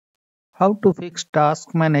How to fix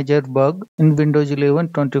Task Manager bug in Windows 11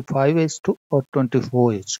 25H2 or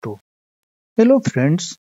 24H2. Hello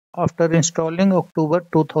friends, after installing October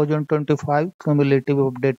 2025 Cumulative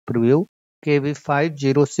Update Preview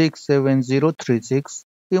KB506736,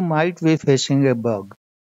 you might be facing a bug.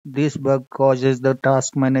 This bug causes the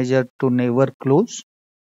Task Manager to never close.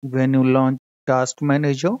 When you launch Task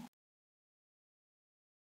Manager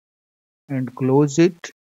and close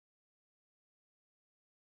it,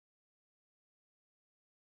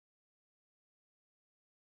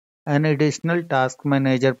 an additional Task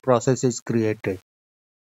Manager process is created.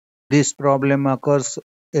 This problem occurs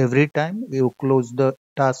every time you close the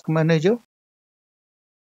Task Manager.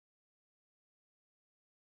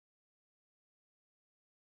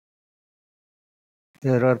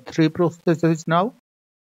 There are three processes now.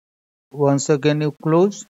 Once again you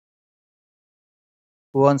close.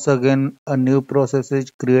 Once again a new process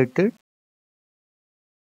is created.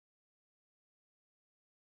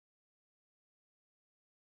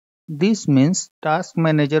 This means Task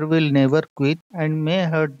Manager will never quit and may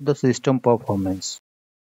hurt the system performance.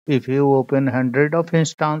 If you open 100 of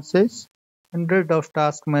instances, 100 of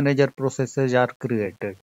Task Manager processes are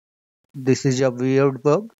created. This is a weird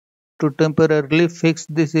bug. To temporarily fix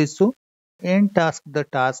this issue, end task the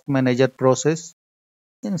Task Manager process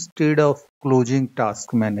instead of closing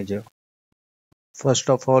Task Manager. First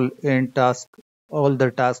of all, end task all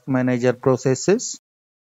the Task Manager processes.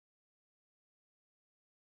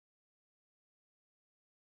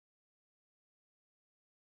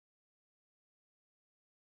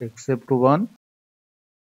 Except one.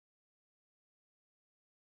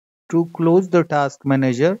 To close the Task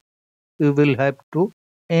Manager, you will have to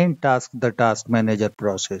end task the Task Manager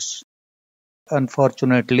process.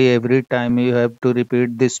 Unfortunately, every time you have to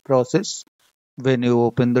repeat this process when you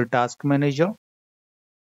open the Task Manager.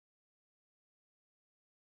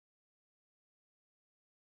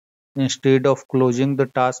 Instead of closing the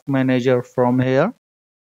Task Manager from here,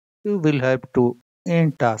 you will have to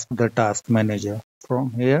end task the Task Manager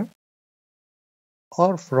from here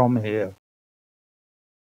or from here.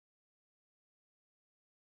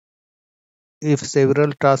 If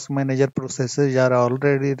several Task Manager processes are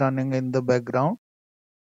already running in the background,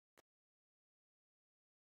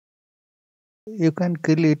 you can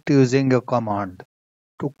kill it using a command.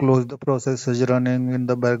 To close the processes running in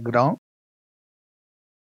the background,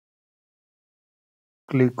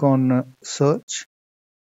 click on Search,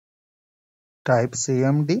 type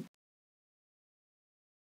cmd,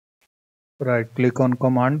 right click on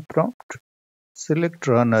Command Prompt, select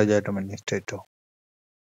Run as Administrator.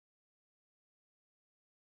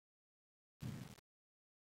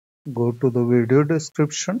 Go to the video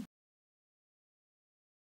description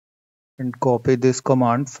and copy this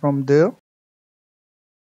command from there.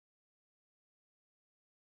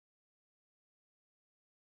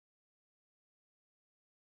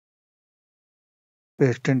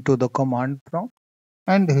 Paste into the command prompt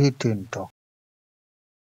and hit enter.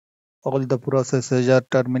 All the processes are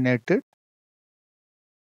terminated.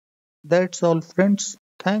 That's all friends.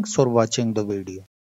 Thanks for watching the video.